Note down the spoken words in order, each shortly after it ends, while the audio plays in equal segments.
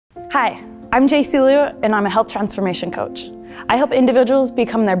Hi, I'm JC Liu, and I'm a health transformation coach. I help individuals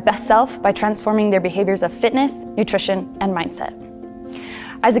become their best self by transforming their behaviors of fitness, nutrition, and mindset.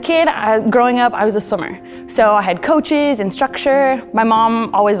 As a kid, growing up, I was a swimmer. So I had coaches and structure. My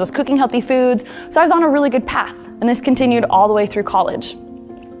mom always was cooking healthy foods, so I was on a really good path, and this continued all the way through college.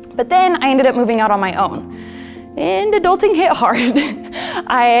 But then I ended up moving out on my own, and adulting hit hard.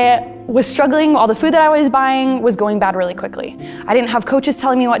 I was struggling. All the food that I was buying was going bad really quickly. I didn't have coaches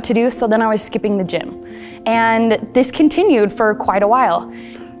telling me what to do, so then I was skipping the gym. And this continued for quite a while.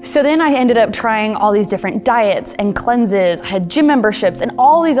 So then I ended up trying all these different diets and cleanses. I had gym memberships and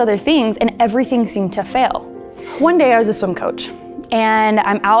all these other things, and everything seemed to fail. One day I was a swim coach, and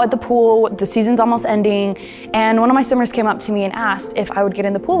I'm out at the pool, the season's almost ending, and one of my swimmers came up to me and asked if I would get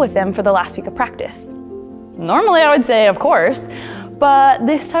in the pool with them for the last week of practice. Normally I would say, of course, but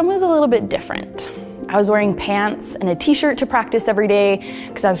this time was a little bit different. I was wearing pants and a t-shirt to practice every day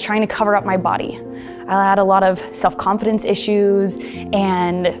because I was trying to cover up my body. I had a lot of self-confidence issues,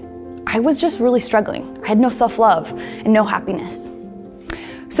 and I was just really struggling. I had no self-love and no happiness.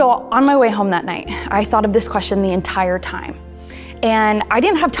 So on my way home that night, I thought of this question the entire time. And I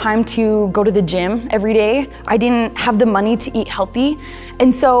didn't have time to go to the gym every day. I didn't have the money to eat healthy.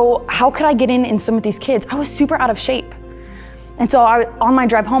 And so how could I get in swim with these kids? I was super out of shape. And so on my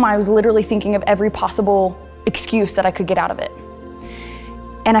drive home, I was literally thinking of every possible excuse that I could get out of it.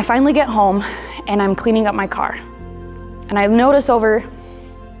 And I finally get home and I'm cleaning up my car. And I notice over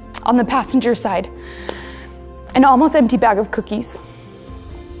on the passenger side an almost empty bag of cookies.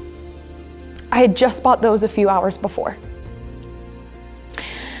 I had just bought those a few hours before.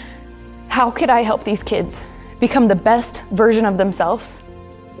 How could I help these kids become the best version of themselves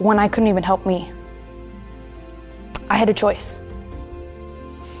when I couldn't even help me? I had a choice.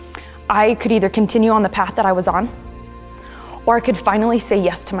 I could either continue on the path that I was on, or I could finally say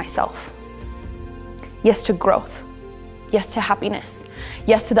yes to myself. Yes to growth. Yes to happiness.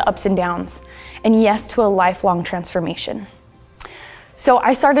 Yes to the ups and downs. And yes to a lifelong transformation. So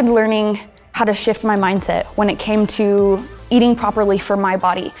I started learning how to shift my mindset when it came to eating properly for my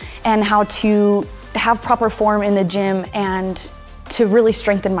body and how to have proper form in the gym and to really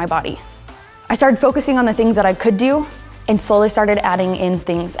strengthen my body. I started focusing on the things that I could do and slowly started adding in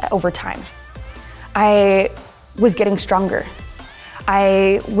things over time. I was getting stronger.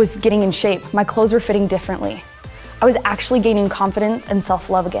 I was getting in shape. My clothes were fitting differently. I was actually gaining confidence and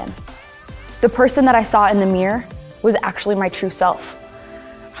self-love again. The person that I saw in the mirror was actually my true self.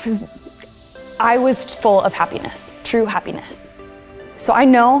 I was full of happiness, true happiness. So I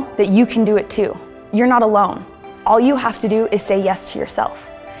know that you can do it too. You're not alone. All you have to do is say yes to yourself.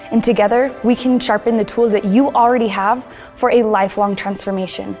 And together, we can sharpen the tools that you already have for a lifelong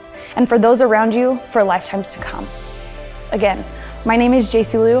transformation, and for those around you for lifetimes to come. Again, my name is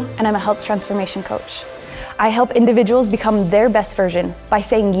JC Liu, and I'm a health transformation coach. I help individuals become their best version by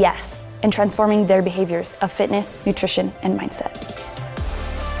saying yes and transforming their behaviors of fitness, nutrition, and mindset.